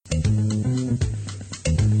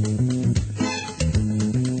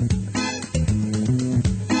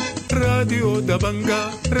راديو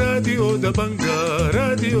دبنقا راديو دبنقا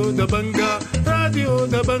راديو دبنقا راديو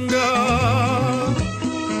دبنقا.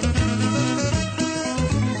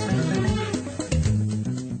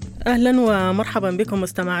 أهلا ومرحبا بكم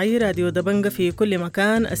مستمعي راديو دبنقا في كل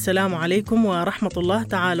مكان. السلام عليكم ورحمة الله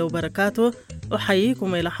تعالى وبركاته.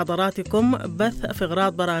 أحييكم إلى حضراتكم بث في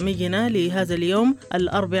إغراض برامجنا لهذا اليوم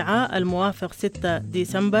الأربعاء الموافق 6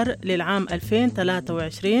 ديسمبر للعام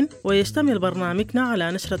 2023، ويشتمل برنامجنا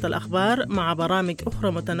على نشرة الأخبار مع برامج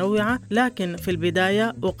أخرى متنوعة، لكن في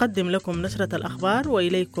البداية أقدم لكم نشرة الأخبار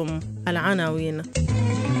وإليكم العناوين.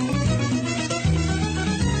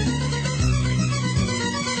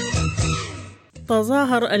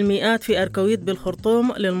 تظاهر المئات في أركويت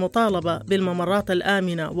بالخرطوم للمطالبة بالممرات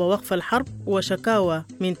الآمنة ووقف الحرب وشكاوى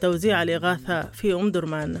من توزيع الإغاثة في أم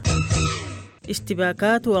درمان.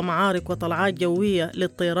 اشتباكات ومعارك وطلعات جوية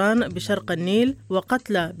للطيران بشرق النيل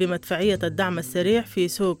وقتلى بمدفعية الدعم السريع في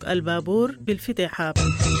سوق البابور بالفتحاب.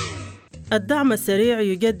 الدعم السريع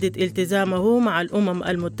يجدد التزامه مع الأمم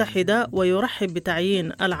المتحدة ويرحب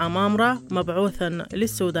بتعيين العمامرة مبعوثا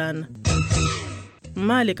للسودان.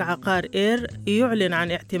 مالك عقار إير يعلن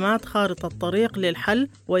عن اعتماد خارطة الطريق للحل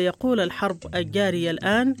ويقول الحرب الجارية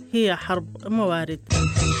الآن هي حرب موارد.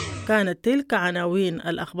 كانت تلك عناوين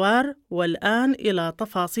الأخبار، والآن إلى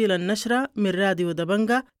تفاصيل النشرة من راديو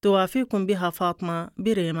دبنقا توافيكم بها فاطمة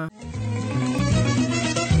بريمة.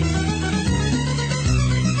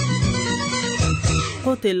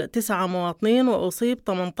 قتل 9 مواطنين وأصيب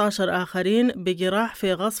 18 آخرين بجراح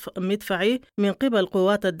في غصف مدفعي من قبل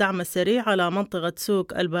قوات الدعم السريع على منطقة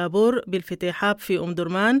سوق البابور بالفتحاب في أم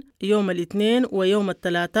درمان يوم الاثنين ويوم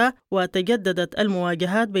الثلاثاء. وتجددت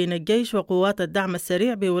المواجهات بين الجيش وقوات الدعم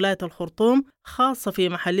السريع بولاية الخرطوم، خاصة في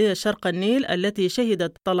محلية شرق النيل التي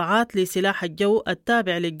شهدت طلعات لسلاح الجو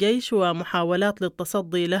التابع للجيش ومحاولات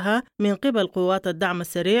للتصدي لها من قبل قوات الدعم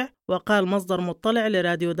السريع. وقال مصدر مطلع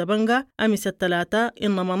لراديو دبنقا أمس الثلاثاء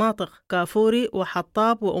إن مناطق كافوري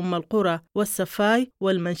وحطاب وأم القرى والسفاي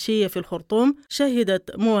والمنشية في الخرطوم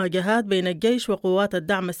شهدت مواجهات بين الجيش وقوات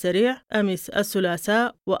الدعم السريع أمس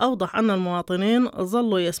الثلاثاء. وأوضح أن المواطنين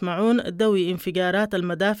ظلوا يسمعون دوي انفجارات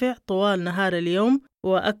المدافع طوال نهار اليوم.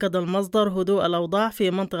 وأكد المصدر هدوء الأوضاع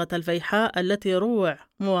في منطقة الفيحاء التي روع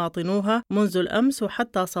مواطنوها منذ الأمس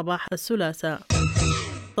وحتى صباح الثلاثاء.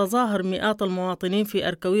 تظاهر مئات المواطنين في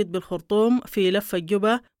أركويت بالخرطوم في لفة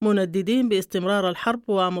جبة منددين باستمرار الحرب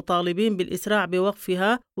ومطالبين بالإسراع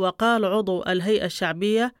بوقفها. وقال عضو الهيئة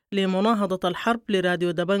الشعبية لمناهضة الحرب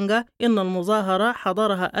لراديو دبنقا إن المظاهرة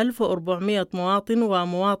حضرها 1400 مواطن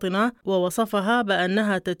ومواطنة، ووصفها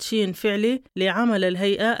بأنها تدشين فعلي لعمل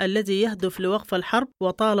الهيئة الذي يهدف لوقف الحرب.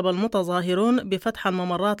 وطالب المتظاهرون بفتح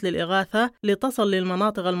الممرات للإغاثة لتصل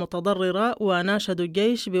للمناطق المتضررة، وناشدوا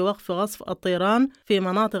الجيش بوقف غصف الطيران في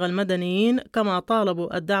مناطق المدنيين، كما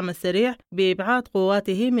طالبوا الدعم السريع بإبعاد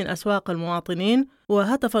قواته من أسواق المواطنين.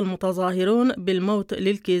 وهتف المتظاهرون بالموت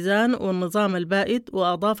للكيزان والنظام البائد.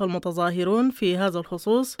 وأضاف المتظاهرون في هذا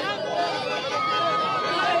الخصوص: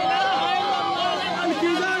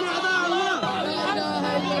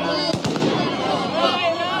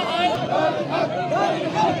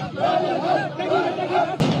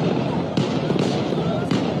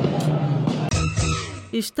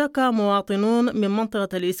 اشتكى مواطنون من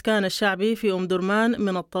منطقة الإسكان الشعبي في أم درمان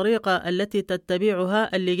من الطريقة التي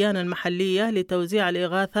تتبعها اللجان المحلية لتوزيع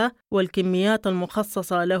الإغاثة والكميات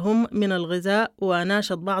المخصصة لهم من الغذاء.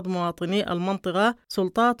 وناشد بعض مواطني المنطقة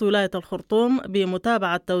سلطات ولاية الخرطوم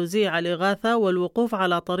بمتابعة توزيع الإغاثة والوقوف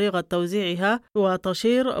على طريقة توزيعها.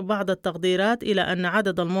 وتشير بعض التقديرات إلى أن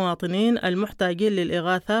عدد المواطنين المحتاجين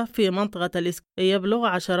للإغاثة في منطقة الإسكان يبلغ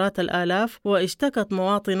عشرات الآلاف. واشتكت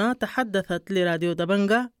مواطنة تحدثت لراديو دبنقا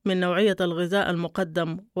من نوعية الغذاء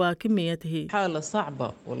المقدم وكميته. حالة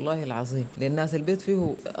صعبة والله العظيم للناس. البيت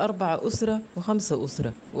فيه 4 أسرة و5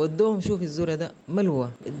 أسرة، ودوهم شوف الزورة ده ملوى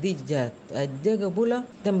الديج جات الجقبلة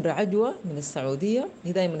تمر عجوة من السعودية،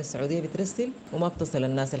 هي دايما السعودية بترسل وما بتصل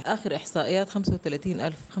الناس. آخر إحصائيات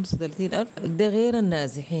 35,000 ده غير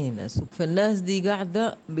النازحين. فالناس دي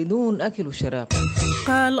قاعدة بدون أكل وشراب.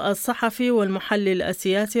 قال الصحفي والمحلل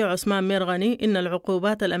السياسي عثمان ميرغني إن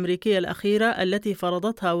العقوبات الأمريكية الأخيرة التي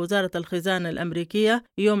فرضتها وزارة الخزانة الأمريكية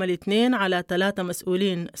يوم الاثنين على 3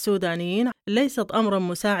 مسؤولين سودانيين ليست أمرا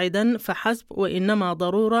مساعدا فحسب، وإنما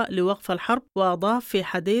ضرورة لوقف الحرب. وأضاف في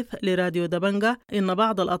حديث لراديو دبنقا إن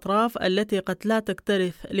بعض الأطراف التي قد لا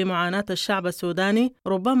تكترث لمعاناة الشعب السوداني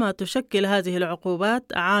ربما تشكل هذه العقوبات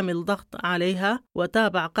عامل ضغط عليها.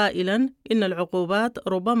 وتابع قائلا إن العقوبات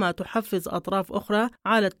ربما تحفز أطراف أخرى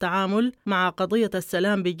على التعامل مع قضية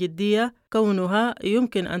السلام بجدية كونها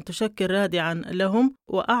يمكن أن تشكل رادعا لهم.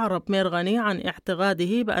 وأعرب ميرغني عن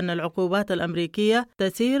اعتقاده بأن العقوبات الأمريكية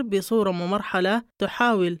تسير بصورة ممرحلة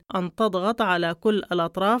تحاول أن تضغط على كل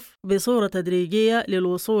الأطراف بصورة تدريجية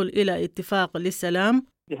للوصول إلى اتفاق للسلام.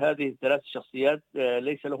 هذه الثلاث شخصيات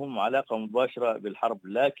ليس لهم علاقة مباشرة بالحرب،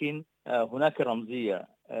 لكن هناك رمزية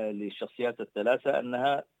للشخصيات الثلاثة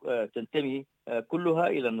أنها تنتمي كلها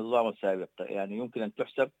إلى النظام السابق. يعني يمكن أن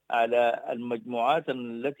تحسب على المجموعات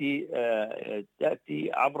التي تأتي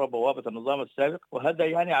عبر بوابة النظام السابق، وهذا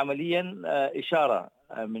يعني عمليا إشارة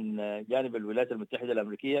من جانب الولايات المتحدة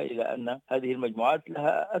الأمريكية إلى أن هذه المجموعات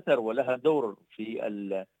لها أثر ولها دور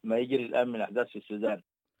في ما يجري الآن من أحداث في السودان.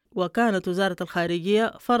 وكانت وزارة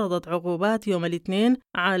الخارجية فرضت عقوبات يوم الاثنين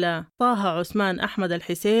على طه عثمان أحمد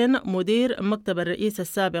الحسين مدير مكتب الرئيس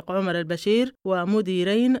السابق عمر البشير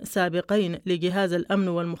ومديرين سابقين لجهاز الأمن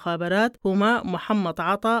والمخابرات هما محمد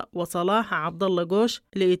عطا وصلاح عبد الله قوش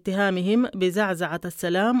لاتهامهم بزعزعة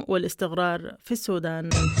السلام والاستقرار في السودان.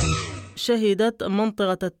 شهدت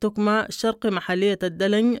منطقة التكمة شرق محلية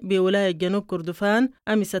الدلنج بولاية جنوب كردفان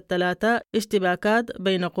أمس الثلاثاء اشتباكات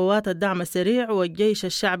بين قوات الدعم السريع والجيش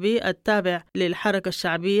الشعبي التابع للحركة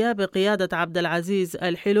الشعبية بقيادة عبد العزيز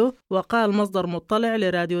الحلو. وقال مصدر مطلع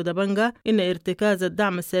لراديو دبنقا إن ارتكاز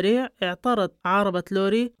الدعم السريع اعترض عربة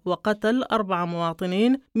لوري وقتل 4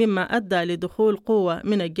 مواطنين، مما أدى لدخول قوة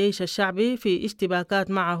من الجيش الشعبي في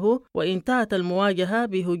اشتباكات معه، وانتهت المواجهة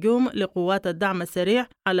بهجوم لقوات الدعم السريع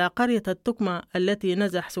على قرية التكمة التي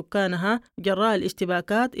نزح سكانها جراء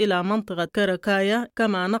الاشتباكات إلى منطقة كركايا،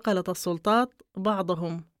 كما نقلت السلطات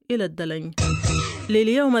بعضهم إلى الدلنج.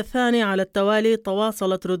 لليوم الثاني على التوالي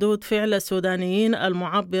تواصلت ردود فعل السودانيين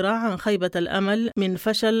المعبرة عن خيبة الأمل من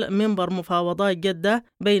فشل منبر مفاوضات جدة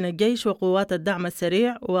بين الجيش وقوات الدعم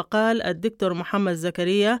السريع. وقال الدكتور محمد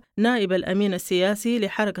زكريا نائب الأمين السياسي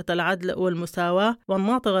لحركة العدل والمساواة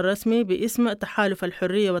والناطق الرسمي باسم تحالف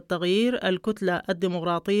الحرية والتغيير الكتلة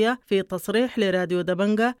الديمقراطية في تصريح لراديو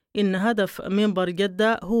دبنقا إن هدف منبر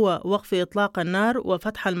جدة هو وقف إطلاق النار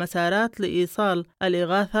وفتح المسارات لإيصال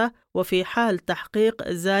الإغاثة، وفي حال تحقيق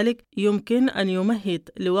ذلك يمكن أن يمهد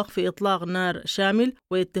لوقف إطلاق نار شامل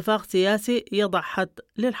واتفاق سياسي يضع حد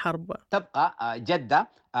للحرب. تبقى جدة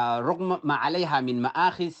رغم ما عليها من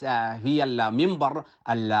مآخذ هي المنبر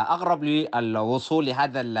الأقرب للوصول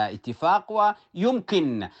لهذا الاتفاق،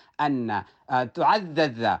 ويمكن أن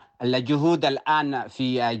تعزز الجهود الآن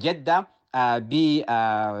في جدة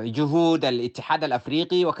بجهود الاتحاد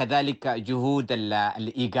الأفريقي وكذلك جهود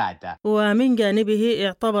الإيجاد. ومن جانبه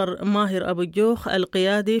اعتبر ماهر أبو الجوخ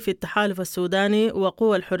القيادي في التحالف السوداني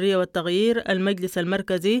وقوى الحرية والتغيير المجلس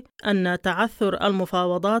المركزي أن تعثر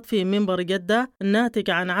المفاوضات في منبر جدة ناتج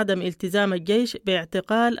عن عدم التزام الجيش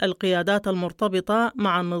باعتقال القيادات المرتبطة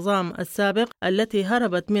مع النظام السابق التي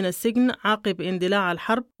هربت من السجن عقب اندلاع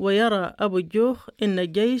الحرب. ويرى أبو الجوخ أن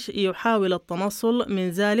الجيش يحاول التنصل من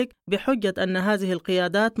ذلك بحجة أن هذه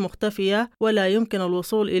القيادات مختفية ولا يمكن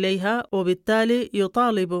الوصول إليها، وبالتالي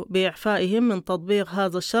يطالب بإعفائهم من تطبيق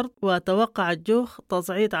هذا الشرط. وتوقع الجوخ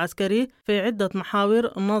تصعيد عسكري في عدة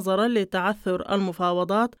محاور نظرا لتعثر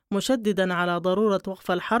المفاوضات، مشددا على ضرورة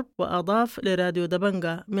وقف الحرب. وأضاف لراديو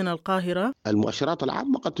دبنقا من القاهرة المؤشرات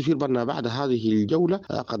العامة قد تشير بأن بعد هذه الجولة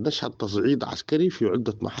قد نشهد تصعيد عسكري في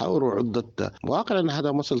عدة محاور وعدة مواقع، لأن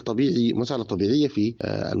هذا مسألة طبيعية في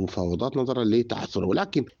المفاوضات نظرا لتعثر.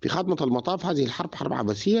 ولكن في خاتمة المطاف هذه الحرب حرب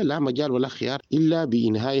عبثية لا مجال ولا خيار إلا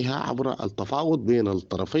بإنهائها عبر التفاوض بين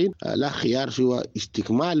الطرفين، لا خيار سوى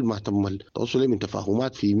استكمال ما تم التوصل من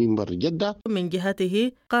تفاهمات في منبر جدة. من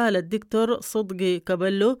جهته قال الدكتور صدقي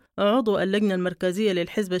كبلو عضو اللجنة المركزية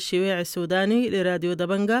للحزب الشيوعي السوداني لراديو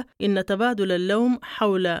دبنقا إن تبادل اللوم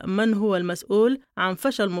حول من هو المسؤول عن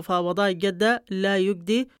فشل مفاوضات جدة لا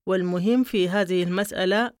يجدي، والمهم في هذه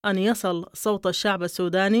المسألة أن يصل صوت الشعب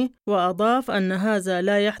السوداني. وأضاف أن هذا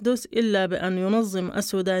لا يحدث إلا بأن ينظم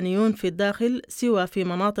السودانيون في الداخل سوى في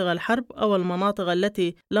مناطق الحرب أو المناطق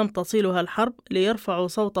التي لم تصلها الحرب ليرفعوا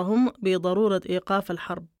صوتهم بضرورة إيقاف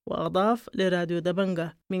الحرب. وأضاف لراديو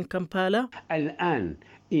دبنقا من كمبالا الآن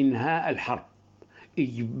إنهاء الحرب،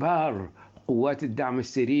 إجبار قوات الدعم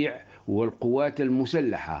السريع والقوات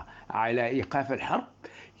المسلحة على إيقاف الحرب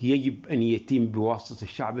يجب أن يتم بواسطة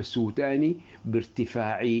الشعب السوداني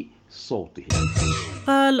بارتفاع صوته.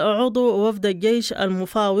 قال عضو وفد الجيش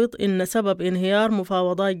المفاوض إن سبب انهيار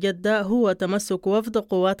مفاوضات جدة هو تمسك وفد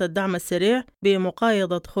قوات الدعم السريع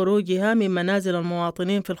بمقايضة خروجها من منازل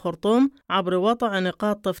المواطنين في الخرطوم عبر وضع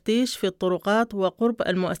نقاط تفتيش في الطرقات وقرب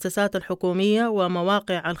المؤسسات الحكومية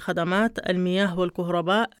ومواقع الخدمات المياه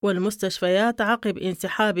والكهرباء والمستشفيات عقب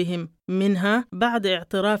انسحابهم منها بعد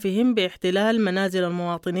اعترافهم باحتلال منازل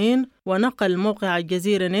المواطنين. ونقل موقع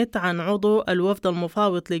الجزيرة نت عن عضو الوفد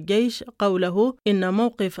المفاوض للجيش قوله إن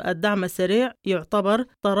موقف الدعم السريع يعتبر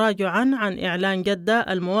تراجعا عن إعلان جدة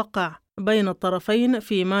الموقع بين الطرفين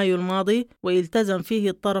في مايو الماضي، والتزم فيه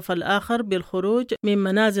الطرف الآخر بالخروج من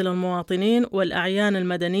منازل المواطنين والأعيان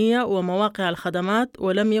المدنية ومواقع الخدمات،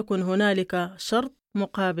 ولم يكن هنالك شرط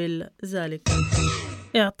مقابل ذلك.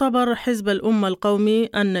 اعتبر حزب الأمة القومي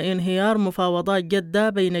أن انهيار مفاوضات جدة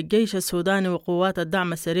بين الجيش السوداني وقوات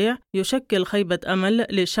الدعم السريع يشكل خيبة أمل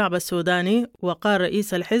للشعب السوداني. وقال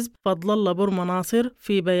رئيس الحزب فضل الله برما ناصر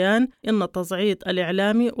في بيان إن التصعيد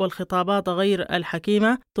الإعلامي والخطابات غير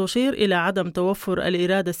الحكيمة تشير إلى عدم توفر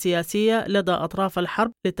الإرادة السياسية لدى أطراف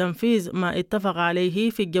الحرب لتنفيذ ما اتفق عليه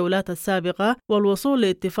في الجولات السابقة والوصول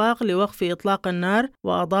لاتفاق لوقف إطلاق النار.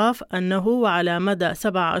 وأضاف أنه وعلى مدى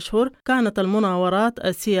 7 أشهر كانت المناورات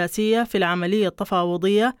السياسية في العملية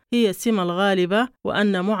التفاوضية هي السمة الغالبة،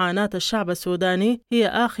 وأن معاناة الشعب السوداني هي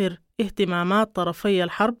آخر اهتمامات طرفي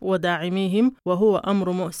الحرب وداعميهم، وهو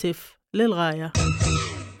أمر مؤسف للغاية.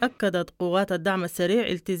 أكدت قوات الدعم السريع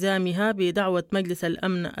التزامها بدعوة مجلس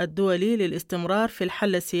الأمن الدولي للاستمرار في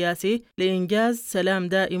الحل السياسي لإنجاز سلام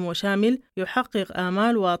دائم وشامل يحقق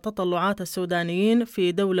آمال وتطلعات السودانيين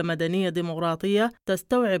في دولة مدنية ديمقراطية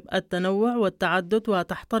تستوعب التنوع والتعدد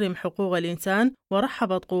وتحترم حقوق الإنسان.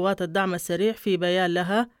 ورحبت قوات الدعم السريع في بيان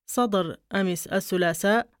لها صدر أمس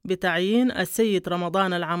الثلاثاء بتعيين السيد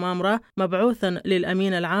رمضان العمامرة مبعوثا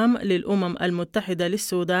للأمين العام للأمم المتحدة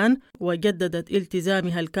للسودان، وجددت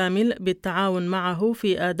التزامها الكامل بالتعاون معه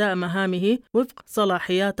في أداء مهامه وفق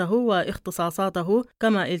صلاحياته واختصاصاته،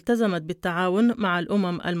 كما التزمت بالتعاون مع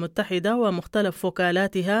الأمم المتحدة ومختلف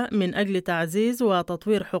وكالاتها من أجل تعزيز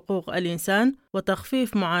وتطوير حقوق الإنسان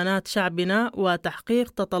وتخفيف معاناة شعبنا وتحقيق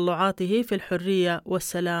تطلعاته في الحرية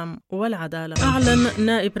والسلام والعدالة. أعلن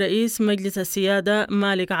نائب رئيس مجلس السيادة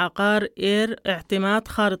مالك عقار إير اعتماد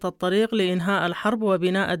خارطة الطريق لإنهاء الحرب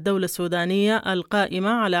وبناء الدولة السودانية القائمة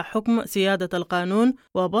على حكم سيادة القانون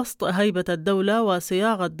وبسط هيبة الدولة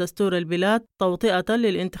وصياغة دستور البلاد توطئة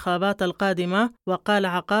للانتخابات القادمة. وقال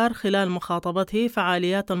عقار خلال مخاطبته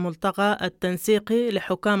فعاليات الملتقى التنسيقي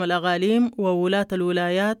لحكام الأقاليم وولاة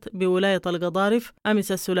الولايات بولاية القضارف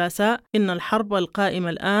أمس الثلاثاء إن الحرب القائمة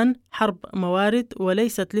الآن حرب موارد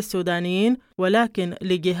وليست للسودانيين ولكن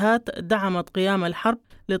لجهات دعمت قيام الحرب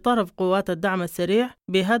لطرف قوات الدعم السريع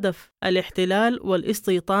بهدف الاحتلال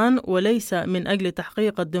والاستيطان وليس من أجل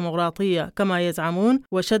تحقيق الديمقراطية كما يزعمون.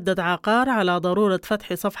 وشدد عقار على ضرورة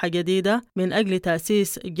فتح صفحة جديدة من أجل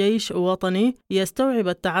تأسيس جيش وطني يستوعب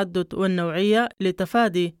التعدد والنوعية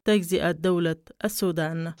لتفادي تجزئة دولة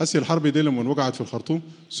السودان. هسه الحرب دي لما وقعت في الخرطوم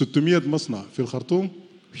 600 مصنع في الخرطوم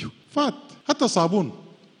فات، حتى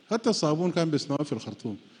الصابون كان بيصنعوه في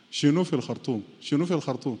الخرطوم. شنو في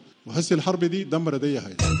الخرطوم وهسه الحرب دي دمرت اي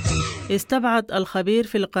حاجه. استبعد الخبير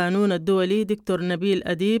في القانون الدولي دكتور نبيل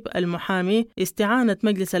أديب المحامي استعانة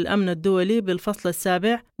مجلس الأمن الدولي بالفصل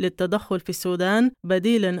السابع للتدخل في السودان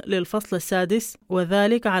بديلا للفصل السادس،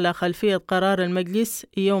 وذلك على خلفية قرار المجلس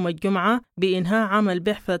يوم الجمعة بإنهاء عمل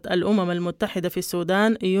بعثة الأمم المتحدة في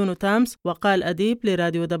السودان يونو تامس. وقال أديب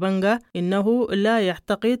لراديو دبنقا إنه لا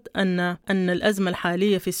يعتقد أن الأزمة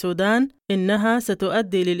الحالية في السودان إنها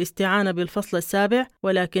ستؤدي للاستعانة بالفصل السابع،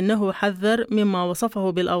 ولكنه حذر مما وصفه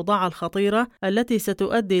بالأوضاع الخطيرة التي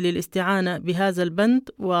ستؤدي للاستعانة بهذا البند.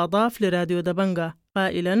 وأضاف لراديو دبنقا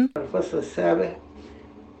قائلا الفصل السابع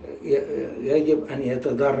يجب أن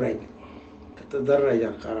تتدرج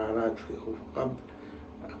القرارات فيه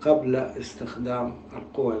قبل استخدام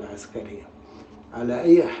القوى العسكرية. على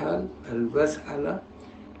أي حال المسألة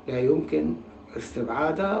لا يمكن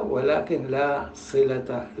استبعادها ولكن لا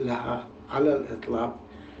صلة لها على الإطلاق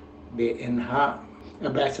بإنهاء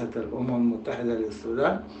بعثة الأمم المتحدة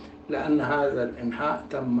للسودان، لأن هذا الإنهاء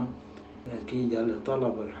تم نتيجة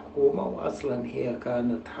لطلب الحكومة، وأصلا هي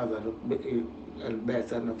كانت حضرت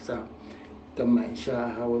البعثة نفسها تم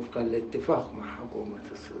إنشائها وفقا لاتفاق مع حكومة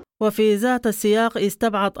السودان. وفي ذات السياق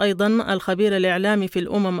استبعد أيضا الخبير الإعلامي في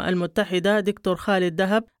الأمم المتحدة دكتور خالد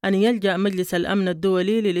دهب أن يلجأ مجلس الأمن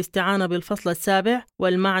الدولي للاستعانة بالفصل السابع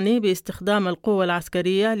والمعني باستخدام القوة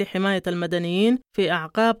العسكرية لحماية المدنيين في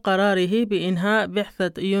أعقاب قراره بإنهاء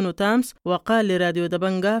بعثة يونو تامس. وقال لراديو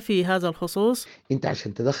دبنقا في هذا الخصوص أنت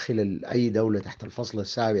عشان تدخل أي دولة تحت الفصل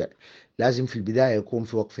السابع لازم في البداية يكون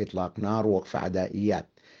في وقف إطلاق نار ووقف عدائيات،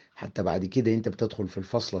 حتى بعد كده أنت بتدخل في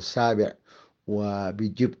الفصل السابع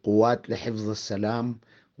وبيجيب قوات لحفظ السلام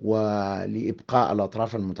ولإبقاء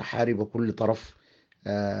الأطراف المتحاربة كل طرف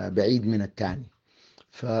بعيد من الثاني.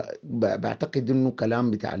 فبعتقد أنه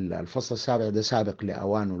كلام بتاع الفصل السابع ده سابق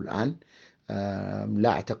لأوانه الآن. لا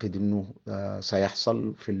أعتقد أنه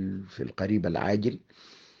سيحصل في القريب العاجل.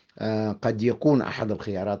 قد يكون أحد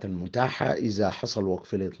الخيارات المتاحة إذا حصل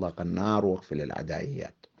وقف لإطلاق النار ووقف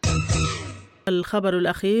للعدائيات. الخبر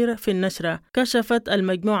الأخير في النشرة: كشفت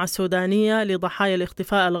المجموعة السودانية لضحايا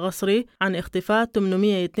الاختفاء الغصري عن اختفاء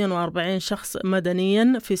 842 شخص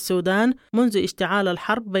مدنيا في السودان منذ اشتعال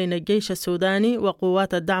الحرب بين الجيش السوداني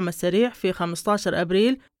وقوات الدعم السريع في 15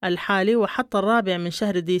 أبريل الحالي وحتى 4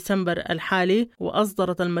 شهر ديسمبر الحالي.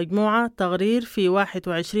 وأصدرت المجموعة تقرير في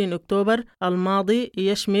 21 أكتوبر الماضي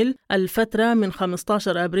يشمل الفترة من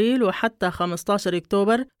 15 أبريل وحتى 15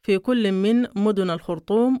 أكتوبر في كل من مدن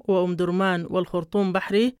الخرطوم وأم درمان والخرطوم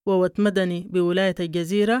بحري ووت مدني بولاية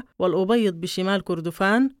الجزيرة والأبيض بشمال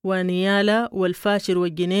كردفان ونيالا والفاشر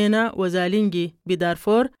والجنينة وزالينجي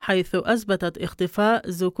بدارفور، حيث أثبتت اختفاء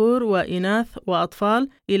ذكور وإناث وأطفال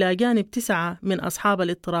إلى جانب 9 من أصحاب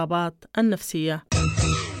الاضطرابات النفسية.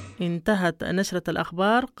 انتهت نشرة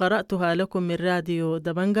الأخبار، قرأتها لكم من راديو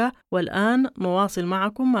دبنقا، والآن نواصل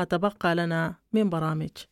معكم ما تبقى لنا من برامج.